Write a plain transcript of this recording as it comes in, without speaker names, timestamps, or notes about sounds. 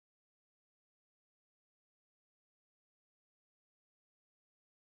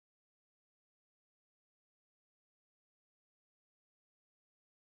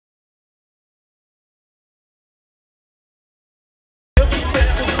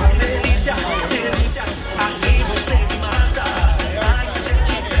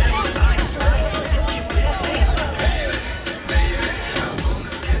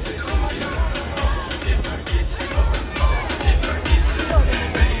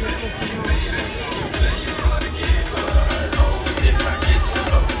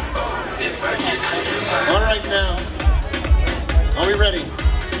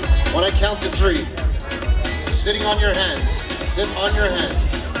3. Sitting on your hands. Sit on your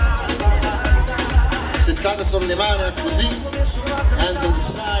hands. Settate sulle le mani così. Hands on the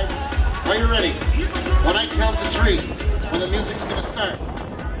side. Are you ready? When I count to 3, when the music's gonna start,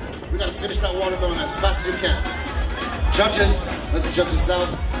 we gotta finish that watermelon as fast as you can. Judges, let's judge this out.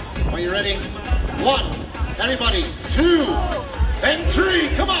 Are you ready? 1, everybody, 2, and 3.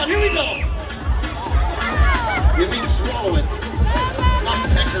 Come on, here we go. You mean swallow it, not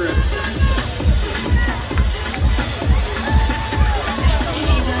pecker it.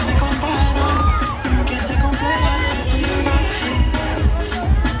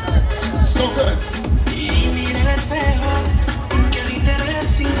 So good.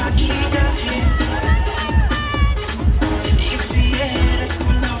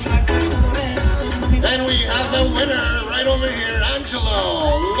 And we have the winner right over here,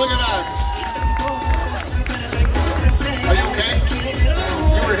 Angelo. Look at that. Are you okay?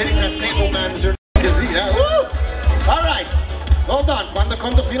 You were hitting that table, man. Is your huh? Woo! All right. Hold on. Quando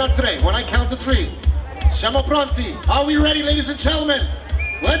conto fino a 3. When I count to 3. Siamo pronti. Are we ready, ladies and gentlemen?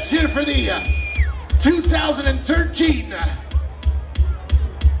 Let's hear for the 2013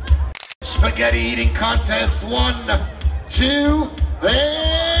 Spaghetti Eating Contest. 1, 2,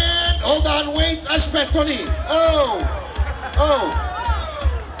 and hold on, wait, aspetto lì. Oh, oh.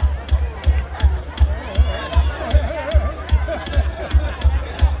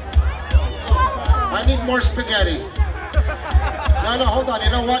 I need more spaghetti. No, hold on, you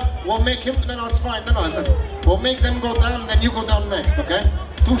know what? We'll make him, no, it's fine, no. We'll make them go down, then you go down next, okay?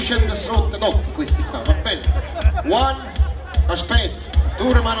 Tu scendi sotto, dopo questi qua, va bene? 1, aspetta,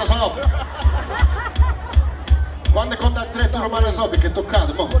 tu rimani sopra. Quando conta a 3 tu rimani sopra, che è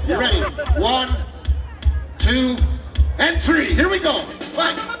toccato, mo. You ready? 1, 2, and 3, here we go,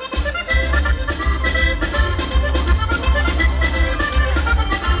 vai!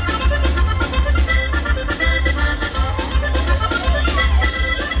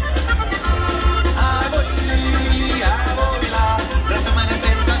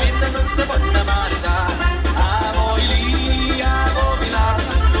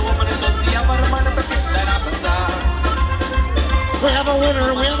 We have a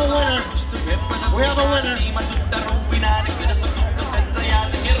winner, we have a winner. We have a winner.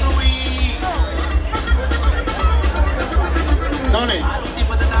 Tony.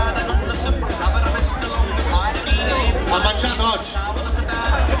 Ha mangiato oggi?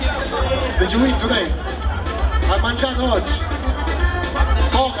 Did you eat today? Ha mangiato oggi?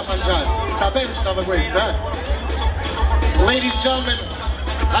 Poco ha mangiato. Sapevo stava questa, eh? Ladies and gentlemen,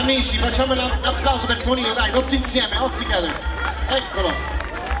 amici, facciamo un applauso per Tonino, dai, tutti insieme, all together. Eccolo,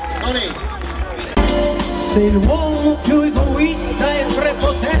 Tony. Sei l'uomo più egoista e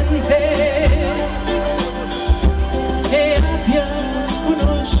prepotente che abbia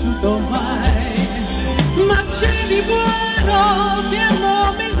conosciuto mai, ma c'è di buono che al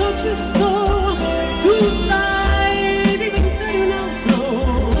momento giusto tu sai diventare un altro.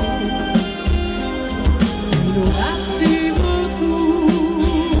 In un attimo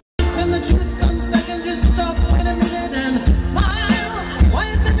tu spend the truth on second, just stop, wait a minute and why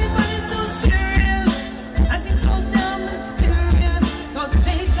is everybody so serious? Acting so damn mysterious. Got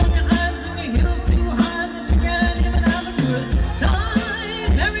stage on your eyes and your heels too high that you can't even have a good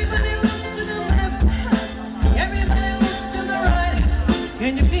time. Everybody look to the left, everybody look to the right.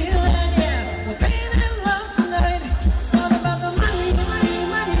 Can you feel that? Yeah, we're pain and love tonight. It's all about the money, money,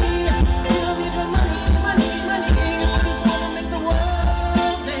 money. You don't need your money, money, money. We just wanna make the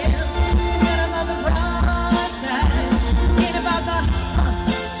world dance and get another prize tag. Ain't about the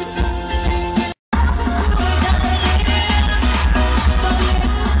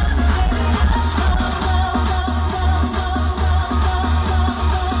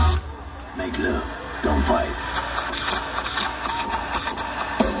Make love, don't fight.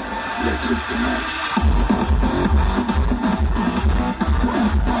 Let's rip the night.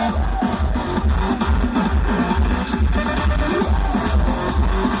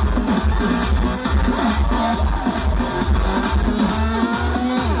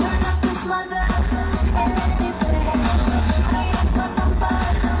 Turn up this mother and let it play. I ain't got no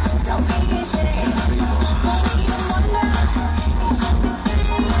fun, don't be ashamed. Don't even wonder, it's just a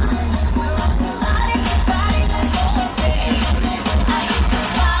game. We're on the body, let's go insane. I hit the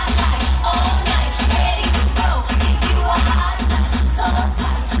spotlight all night, ready to go. If you are hot, so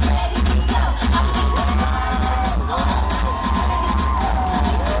tight, ready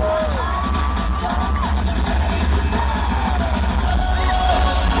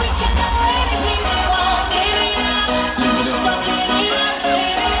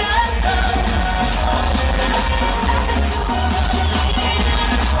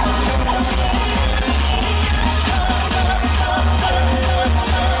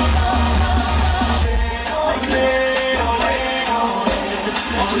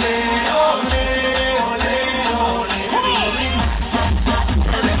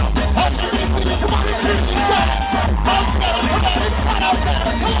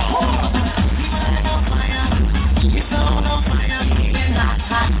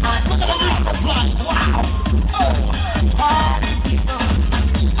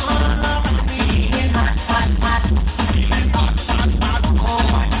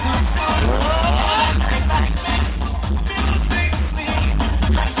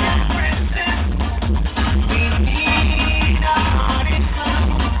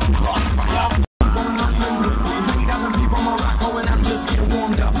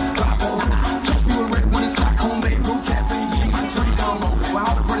warmed up. Catch me with red when it's Stockholm, babe. Room cafe, getting my drink on. While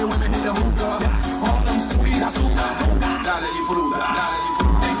all the pretty women hit the hookah. All them sweet, I sugar. Dale y fruta, dale y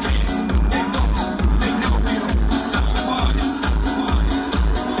fruta. They dance, they don't, they never will stop the party.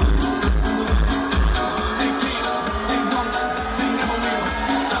 They dance, they don't, they never will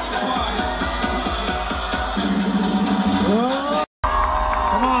stop the party. Oh,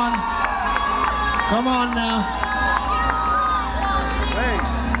 come on. Come on now. Hey.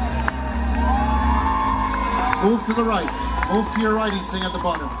 Move to the right. Move to your right, he's sitting at the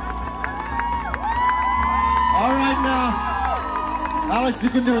bottom. All right now. Alex, you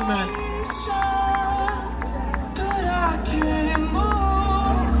can do it, man. Is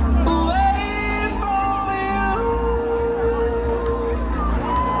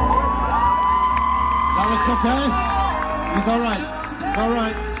Alex okay? He's all right. He's all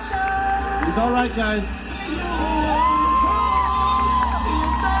right. He's all right, guys.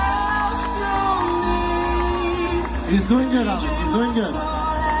 He's doing good, Alex. He's doing good.